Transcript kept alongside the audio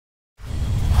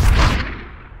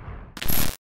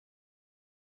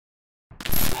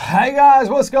Hey guys,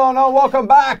 what's going on? Welcome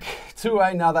back to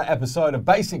another episode of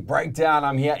Basic Breakdown.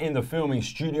 I'm here in the filming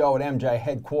studio at MJ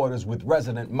headquarters with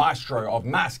resident maestro of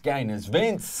mass gainers,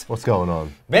 Vince. What's going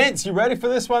on? Vince, you ready for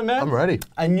this one, man? I'm ready.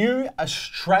 A new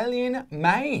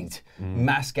Australian-made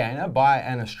mass gainer by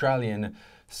an Australian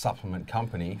supplement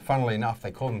company. Funnily enough,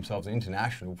 they call themselves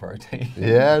International Protein.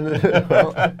 Yeah.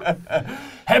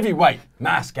 Heavyweight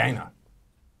mass gainer.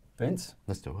 Vince,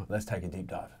 Let's do it. let's take a deep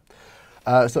dive.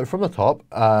 So from the top,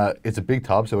 it's a big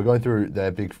tub. So we're going through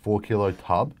their big 4-kilo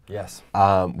tub. Yes.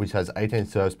 Which has 18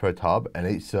 serves per tub, and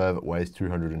each serve weighs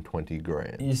 220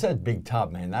 grams. You said big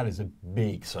tub, man. That is a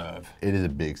big serve. It is a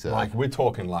big serve. Like we're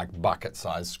talking like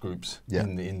bucket-sized scoops Yeah.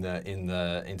 in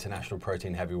the International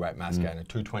Protein Heavyweight Mass Gainer.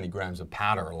 220 grams of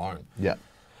powder alone. Yeah.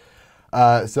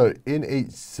 So in each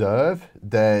serve,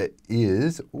 there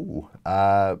is. No,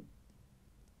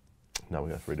 we're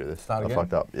going to redo this. Start again? I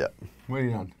fucked up. Yeah. What are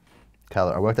you doing?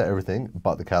 I worked out everything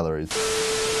but the calories.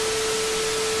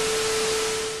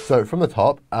 So from the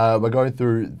top, we're going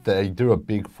through, they do a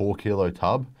big 4-kilo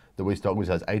tub that we stock, which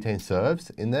has 18 serves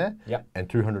in there. Yep. And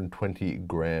 220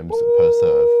 grams per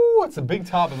serve. Ooh, it's a big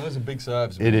tub and those are big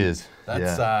serves. It is.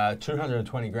 That's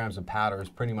 220 grams of powder is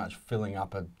pretty much filling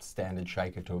up a standard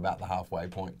shaker to about the halfway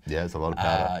point. Yeah, it's a lot of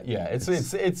powder. Yeah, it's let's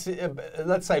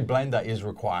say blender is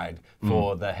required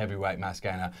for the heavyweight mass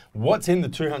gainer. What's in the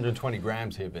 220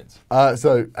 grams here, Vince?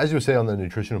 So as you'll see on the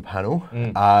nutritional panel,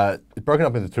 it's broken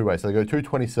up into two ways. So they go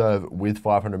 220 serve with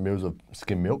 500 mils of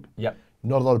skim milk. Yep.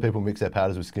 Not a lot of people mix their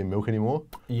powders with skim milk anymore.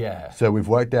 Yeah. So we've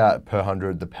worked out per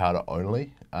 100 the powder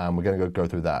only. We're going to go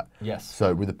through that. Yes.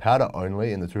 So with the powder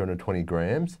only in the 220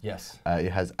 grams, Yes.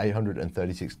 It has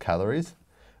 836 calories,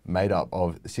 made up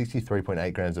of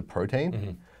 63.8 grams of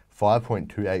protein,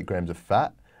 5.28 grams of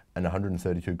fat, and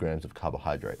 132 grams of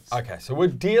carbohydrates. Okay, so we're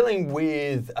dealing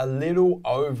with a little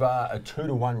over a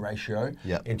 2-to-1 ratio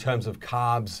Yep. in terms of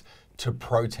carbs to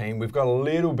protein. We've got a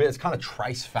little bit, it's kind of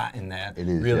trace fat in there. It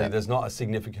is, really, yeah. there's not a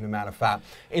significant amount of fat.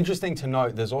 Interesting to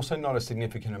note, there's also not a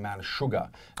significant amount of sugar.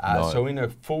 No. So in a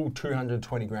full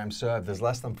 220 gram serve, there's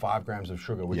less than 5 grams of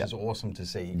sugar, which Yep. is awesome to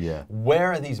see. Yeah.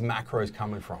 Where are these macros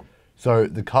coming from? So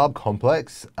the carb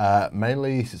complex,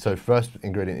 mainly, so first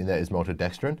ingredient in there is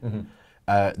maltodextrin.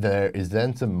 There is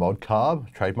then some mod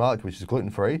carb, trademarked, which is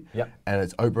gluten-free. Yep. And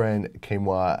it's oat bran,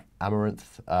 quinoa,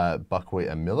 amaranth, buckwheat,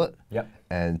 and millet. Yep.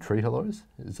 And tree hellos,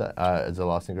 is that is the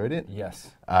last ingredient?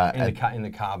 Yes, and in the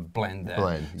carb blend there.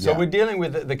 Blend, So yeah. we're dealing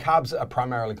with, the carbs are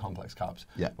primarily complex carbs.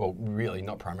 Yeah. Well, really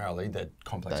not primarily, they're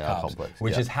complex They carbs. are complex,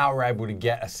 which yeah. is how we're able to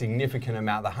get a significant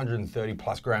amount, the 130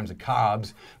 plus grams of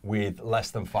carbs with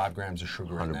less than 5 grams of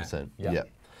sugar in there. 100%. Yeah.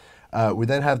 Yeah. We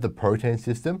then have the protein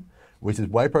system, which is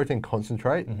whey protein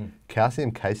concentrate,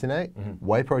 calcium caseinate,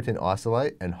 whey protein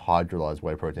isolate, and hydrolyzed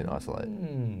whey protein isolate.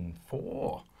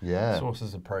 4 Yeah.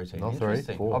 sources of protein. Not 3,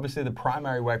 Interesting. 4. Obviously the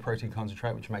primary whey protein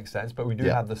concentrate, which makes sense, but we do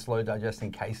Yeah. have the slow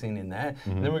digesting casein in there.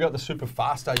 And then we've got the super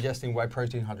fast digesting whey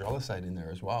protein hydrolysate in there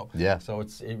as well. Yeah. So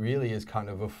it really is kind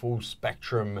of a full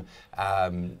spectrum,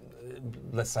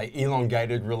 let's say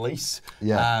elongated release.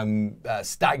 Yeah.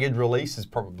 Staggered release is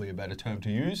probably a better term to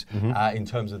use in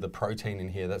terms of the protein in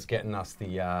here. That's getting us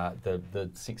the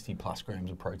 60 plus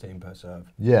grams of protein per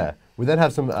serve. Yeah. We then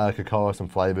have some cacao, some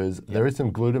flavors. There is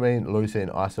some glutamine, leucine,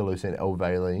 isoleucine,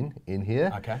 L-valine in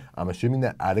here. Okay. I'm assuming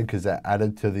they're added because they're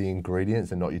added to the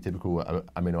ingredients and not your typical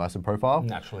amino acid profile.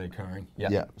 Naturally occurring.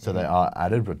 Yep. Yeah. So they are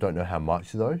added, but don't know how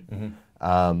much though.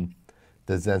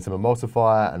 There's then some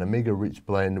emulsifier, an omega-rich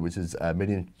blend, which is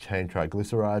medium-chain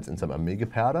triglycerides, and some omega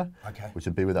powder, Okay. which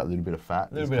would be with that little bit of fat.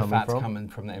 A little bit of fat's coming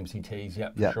from the MCTs,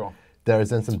 yep, for sure. There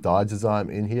is then some diazyme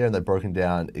in here, and they've broken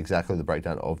down exactly the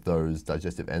breakdown of those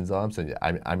digestive enzymes. So your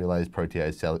amylase,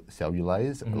 protease,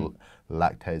 cellulase,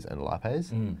 lactase, and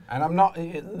lipase. And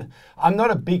I'm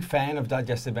not a big fan of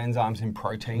digestive enzymes in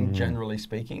protein, generally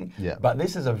speaking. Yeah. But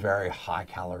this is a very high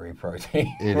calorie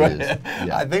protein. It right? is,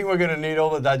 yeah. I think we're going to need all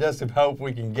the digestive help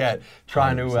we can get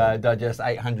trying to digest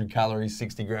 800 calories,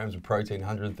 60 grams of protein,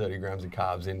 130 grams of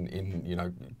carbs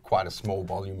in quite a small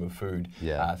volume of food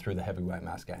through the heavyweight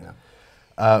mass gainer.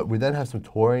 We then have some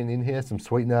taurine in here, some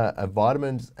sweetener,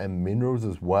 vitamins and minerals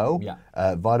as well.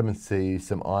 Yeah. Vitamin C,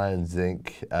 some iron,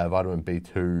 zinc, vitamin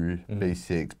B2,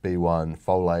 B6, B1,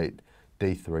 folate,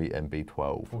 D3, and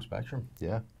B12. Full spectrum.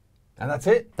 Yeah. And that's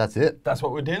it? That's it. That's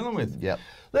what we're dealing with? Yep.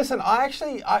 Listen,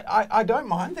 I don't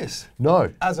mind this.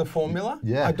 No. As a formula.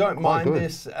 Yeah. I don't mind good.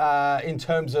 this in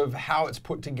terms of how it's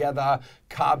put together,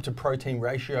 carb to protein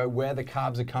ratio, where the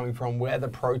carbs are coming from, where the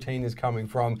protein is coming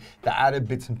from, the added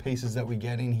bits and pieces that we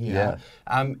get in here.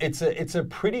 Yeah. It's a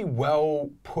pretty well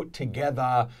put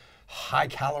together high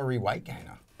calorie weight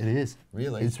gainer. It is.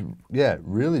 Really? It's, yeah,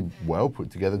 really well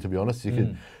put together, to be honest.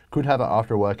 You could have it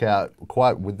after a workout,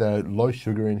 quite with the low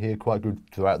sugar in here, quite good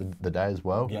throughout the day as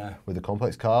well. Yeah. With the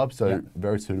complex carbs, so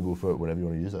very suitable for whenever you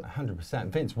want to use it. 100%.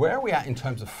 Vince, where are we at in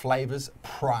terms of flavors,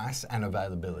 price, and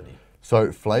availability?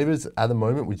 So flavors, at the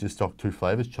moment, we just stock 2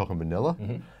 flavors, chocolate and vanilla.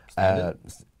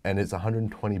 And it's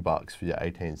 $120 for your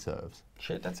 18 serves.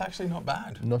 Shit, that's actually not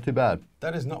bad. Not too bad.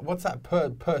 That is not, what's that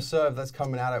per serve that's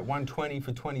coming out at 120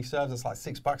 for 20 serves? It's like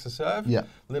 $6 a serve? Yeah.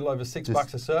 A little over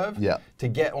 $6 a serve? Yeah. To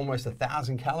get almost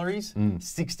 1,000 calories,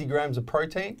 60 grams of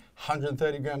protein,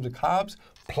 130 grams of carbs,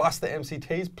 plus the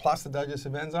MCTs, plus the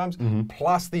digestive enzymes,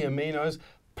 plus the aminos,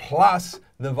 plus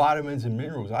the vitamins and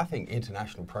minerals. I think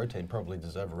International Protein probably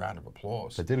deserve a round of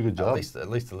applause. They did a good job. At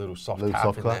least a little soft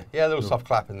clap in there. Yeah, a little soft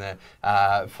clap in there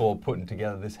for putting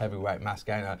together this heavyweight mass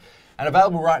gainer. And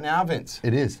available right now, Vince.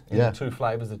 It is, in the 2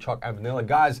 flavors, the chocolate and vanilla.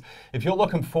 Guys, if you're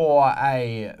looking for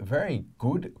a very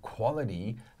good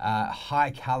quality,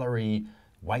 high calorie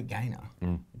weight gainer,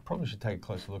 you probably should take a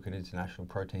closer look at International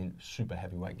Protein Super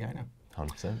Heavyweight Gainer.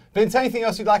 100%. Vince, anything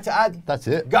else you'd like to add? That's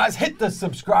it. Guys, hit the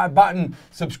subscribe button.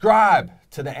 Subscribe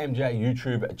to the MJ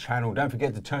YouTube channel. Don't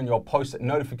forget to turn your post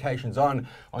notifications on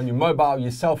your mobile,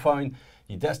 your cell phone,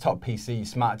 your desktop PC, your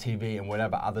smart TV, and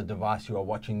whatever other device you are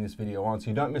watching this video on, so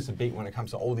you don't miss a beat when it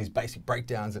comes to all these basic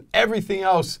breakdowns and everything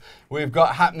else we've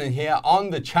got happening here on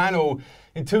the channel.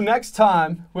 Until next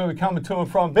time, where we coming to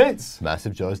and from, Vince.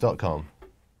 MassiveJoes.com.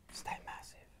 Stay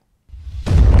massive.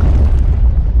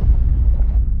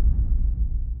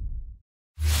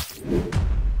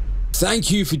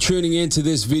 Thank you for tuning into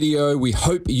this video. We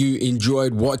hope you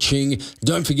enjoyed watching.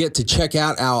 Don't forget to check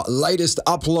out our latest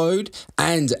upload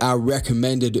and our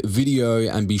recommended video,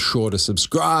 and be sure to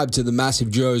subscribe to the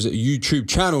MassiveJoes YouTube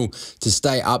channel to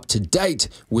stay up to date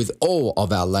with all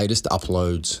of our latest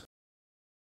uploads.